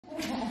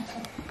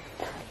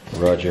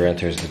Roger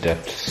enters the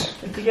depths.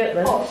 Did you get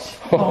this?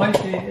 Oh, I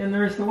see. And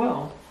there's the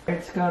well.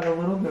 It's got a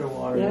little bit of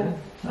water in it.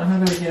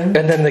 Another again.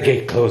 And then the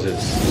gate closes.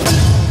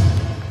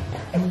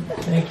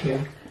 Thank you.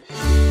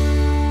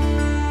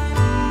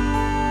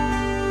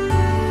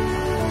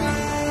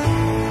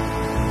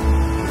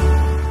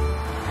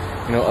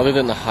 You know, other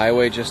than the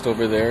highway just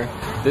over there,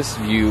 this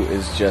view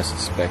is just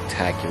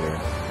spectacular.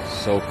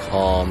 So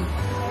calm,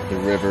 the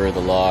river, the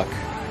loch.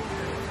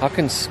 How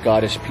can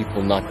Scottish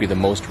people not be the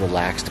most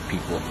relaxed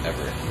people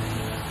ever?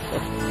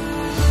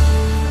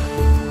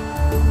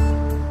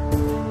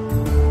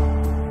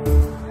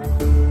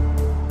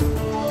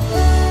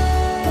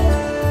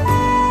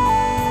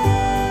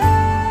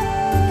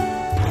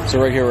 So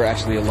right here we're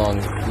actually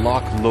along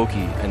Loch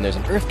Lochy, and there's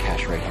an earth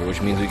cache right here,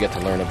 which means we get to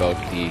learn about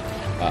the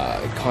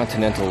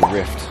continental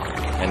rift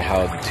and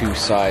how the two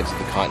sides of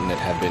the continent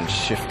have been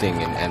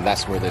shifting, and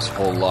that's where this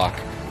whole loch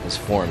is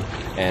formed.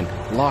 And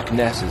Loch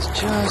Ness is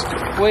just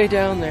way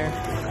down there,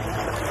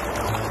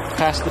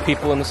 past the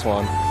people in the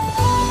Swan.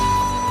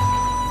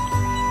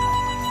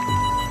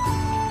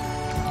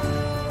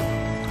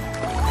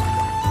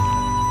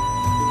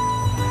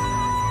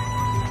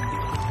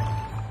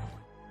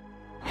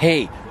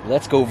 Hey,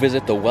 let's go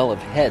visit the Well of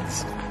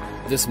Heads.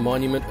 This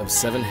monument of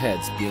 7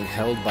 heads being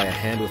held by a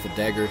hand with a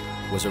dagger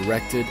was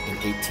erected in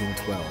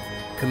 1812,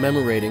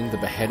 commemorating the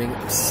beheading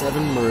of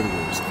 7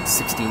 murderers in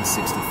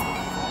 1664.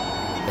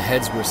 The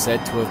heads were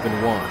said to have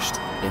been washed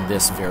in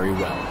this very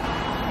well.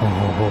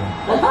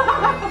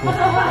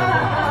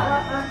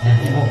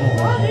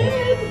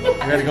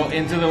 We gotta go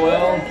into the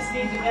well. I just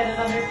need to get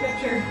another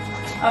picture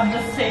of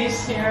the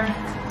face here.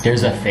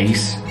 There's a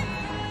face.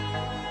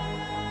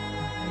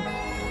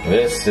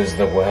 This is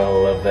the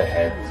Well of the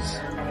Heads.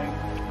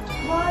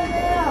 Come on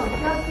down,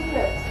 come see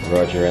it.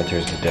 Roger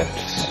enters the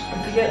depths.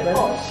 Did you get this?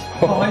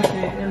 Oh, I see.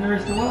 And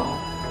there's the well.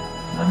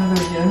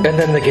 Another again. And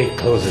then the gate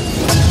closes.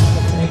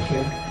 Thank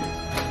you.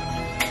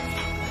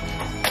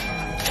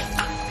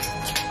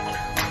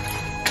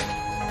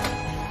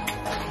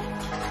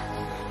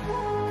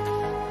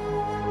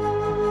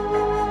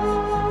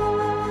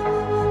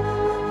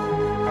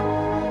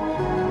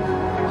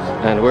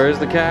 And where's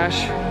the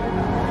cache?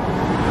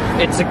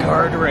 It's a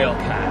guardrail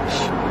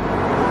cache.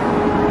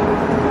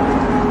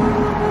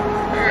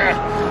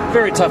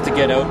 Very tough to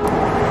get out.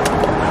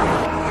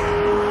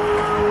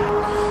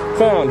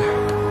 Found.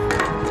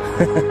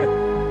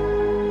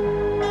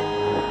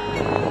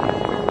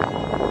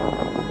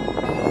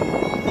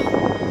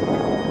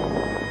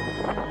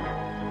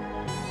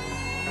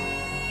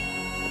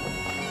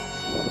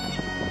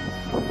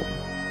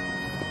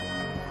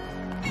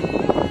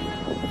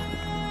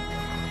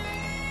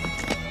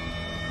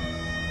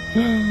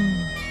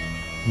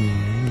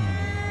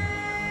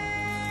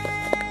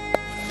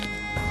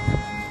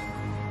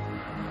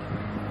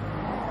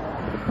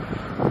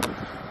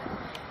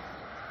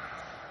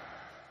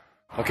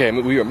 Okay,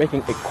 we are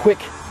making a quick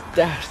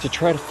dash to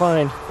try to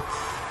find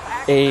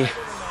a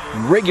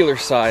regular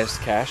sized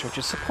cache, which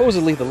is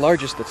supposedly the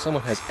largest that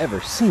someone has ever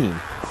seen,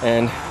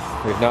 and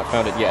we've not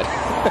found it yet.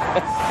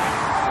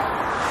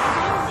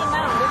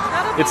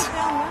 It's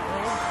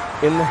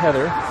in the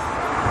heather.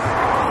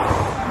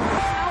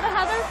 Smell the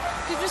heather?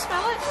 Did you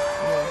smell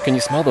it? Can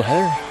you smell the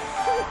heather?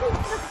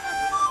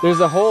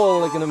 There's a hole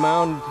like in a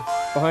mound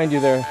behind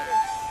you there.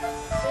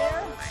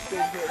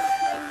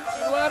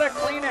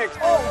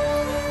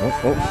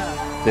 Oh,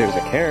 there's a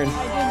cairn.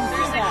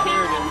 There's a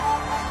cairn.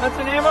 That's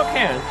an ammo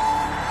can.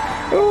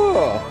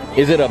 Oh,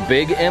 is it a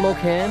big ammo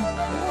can?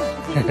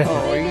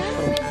 Oh,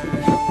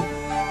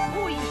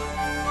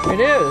 it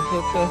is.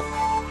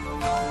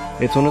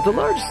 It's one of the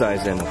large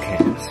size ammo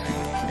cans.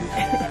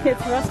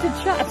 It's rusted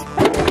shut.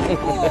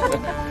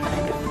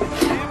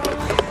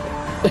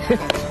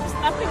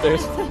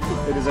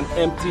 It is an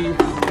empty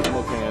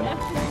ammo can.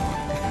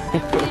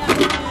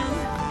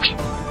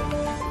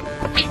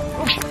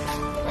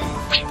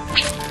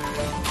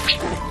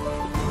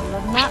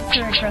 Not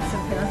too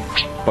aggressive here.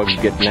 Bugs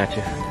getting at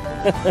you.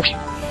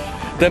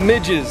 The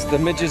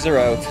midges are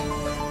out.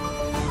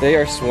 They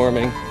are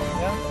swarming.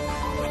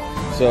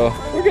 Yeah. So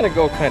we're gonna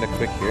go kind of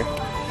quick here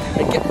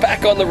and get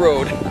back on the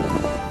road.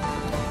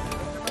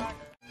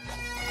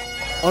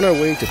 On our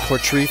way to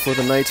Portree for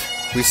the night,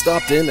 we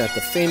stopped in at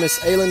the famous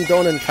Eilean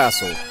Donan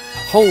castle,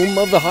 home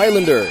of the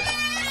Highlander,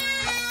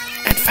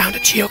 and found a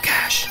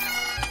geocache.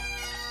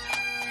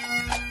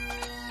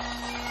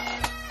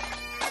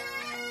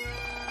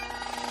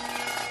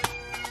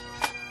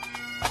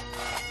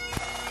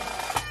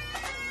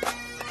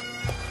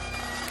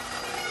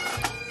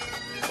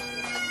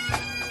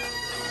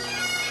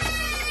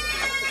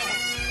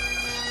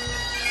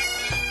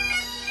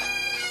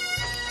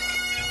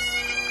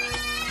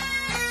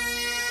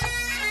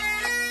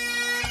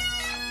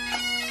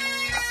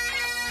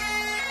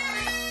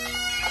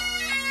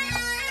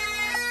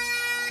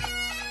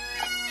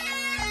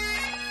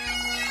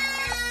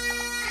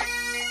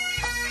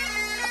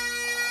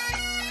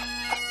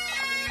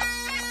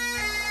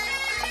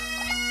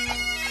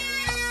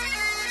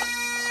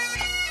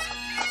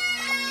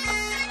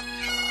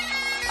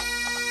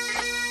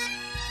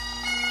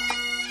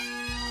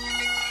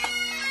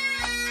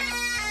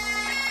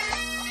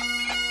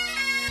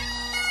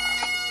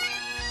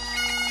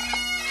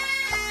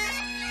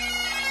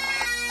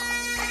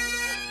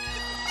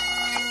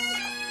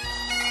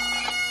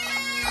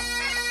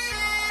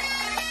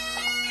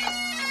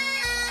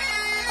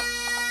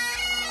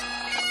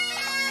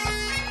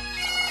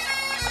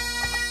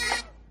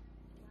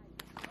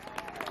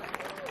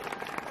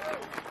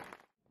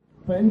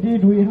 but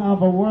indeed we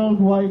have a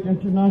worldwide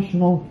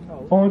international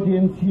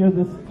audience here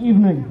this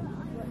evening.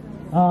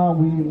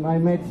 I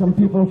met some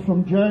people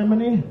from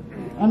Germany,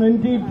 and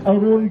indeed our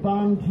own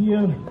band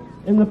here.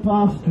 In the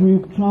past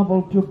we've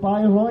travelled to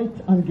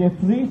Bayreuth and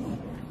Gefries,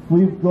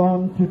 we've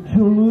gone to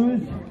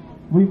Toulouse,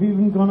 we've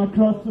even gone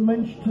across the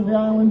Minch to the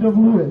island of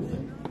Lewis.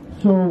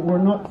 So we're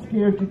not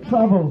scared to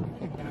travel.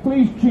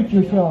 Please treat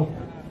yourself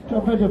to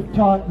a bit of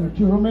tartan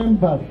to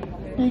remember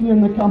being in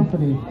the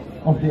company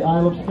of the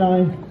Isle of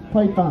Skye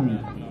pipe band.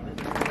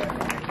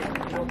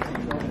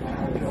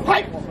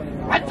 Pipe!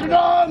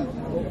 Atron!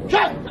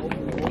 Check!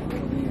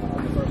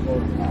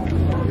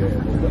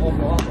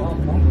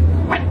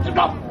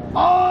 Atron!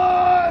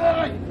 All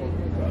right!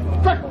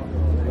 Quick!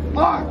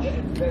 March!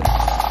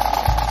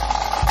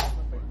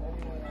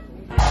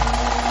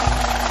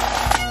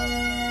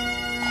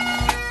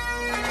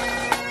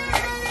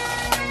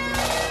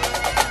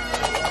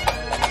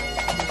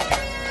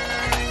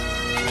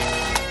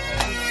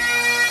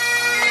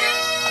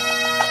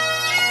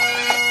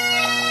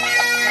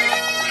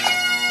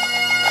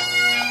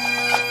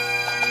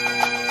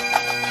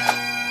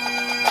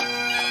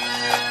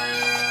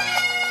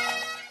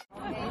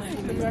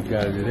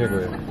 Got it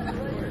everywhere.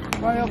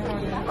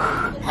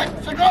 Hit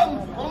the ground!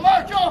 We'll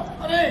march off!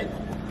 Ready!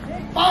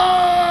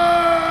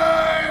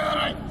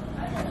 Fire!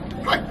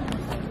 Quick!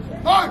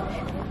 March!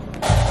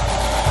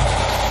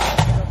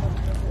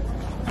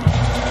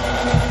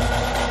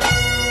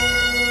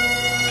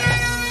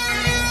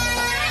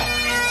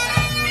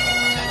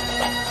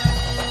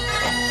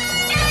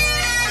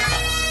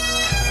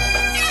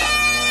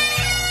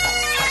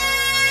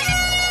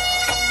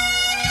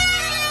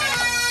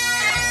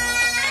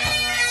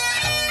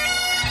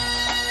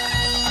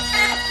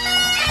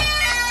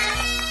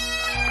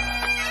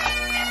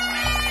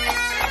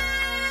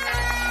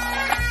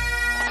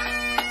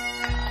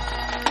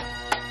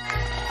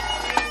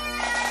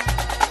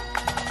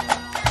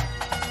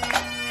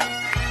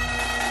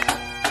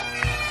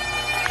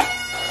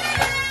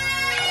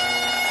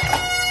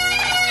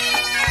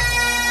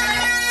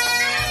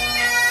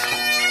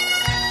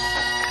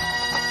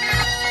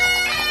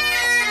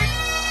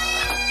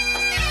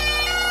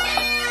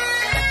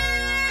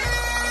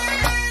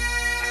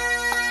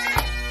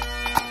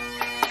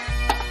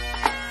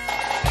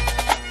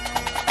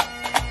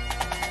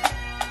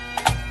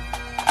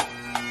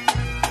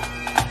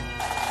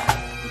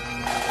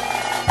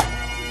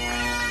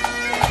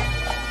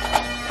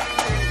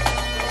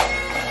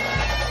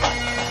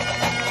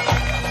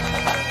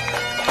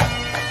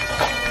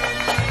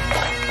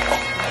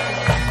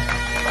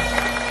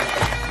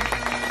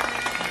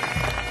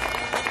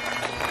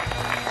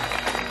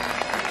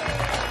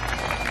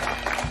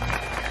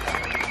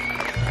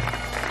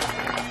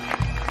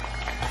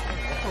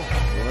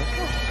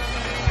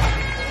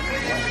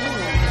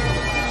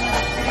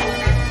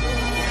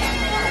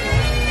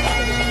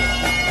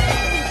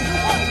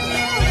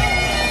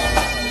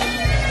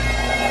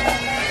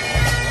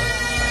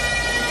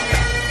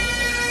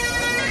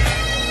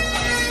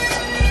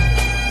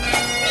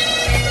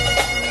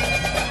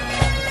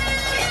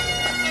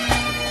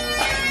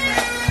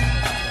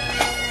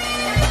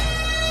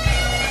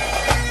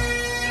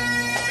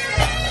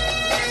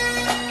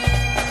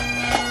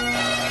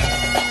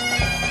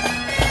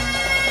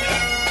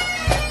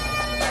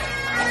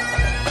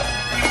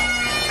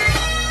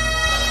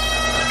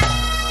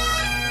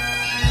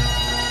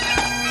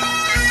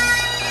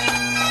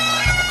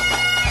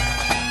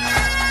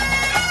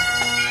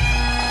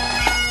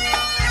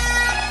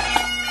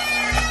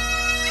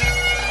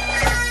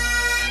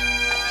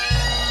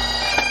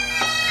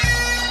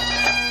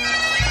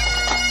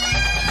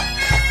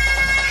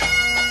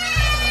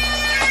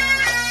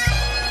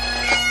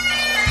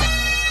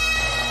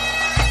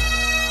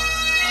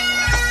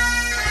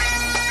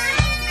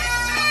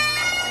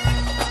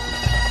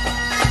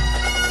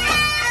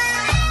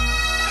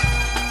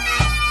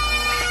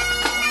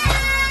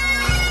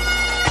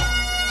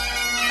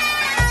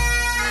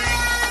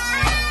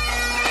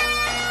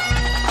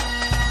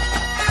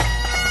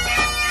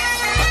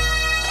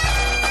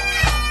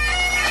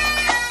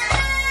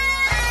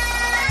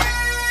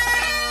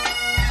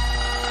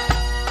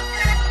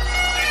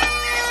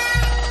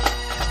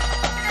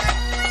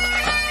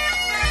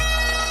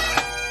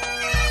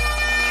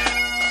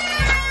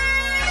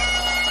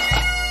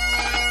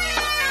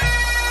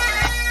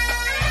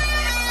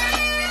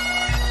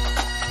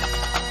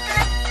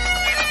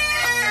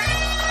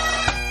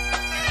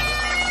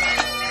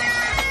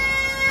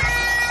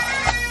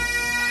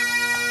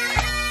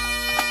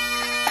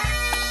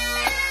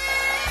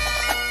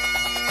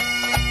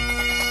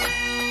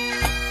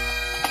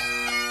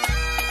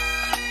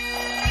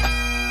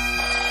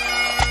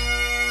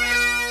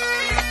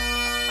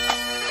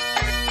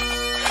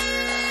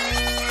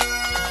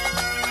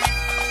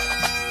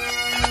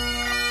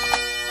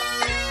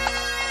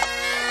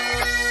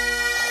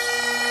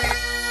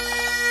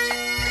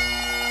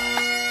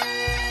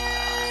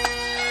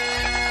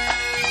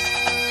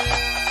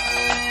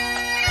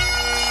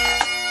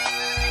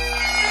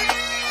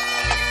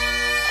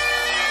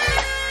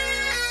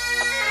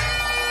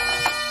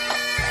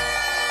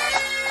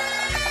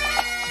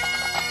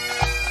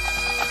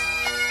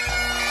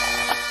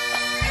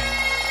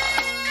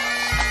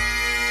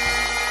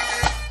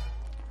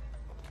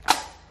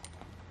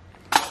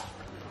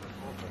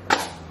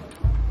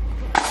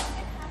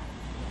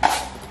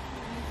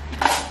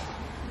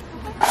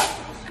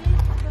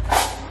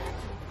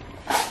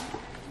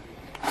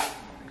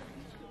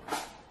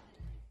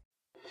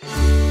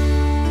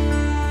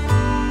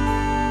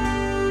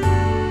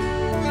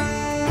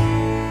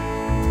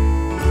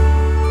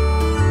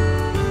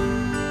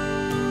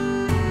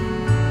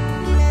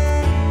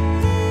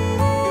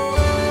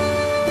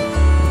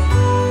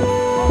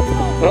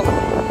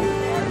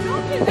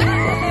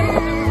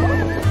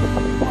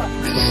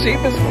 sheep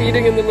is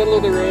feeding in the middle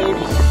of the road.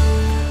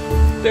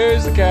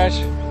 There's the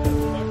cache.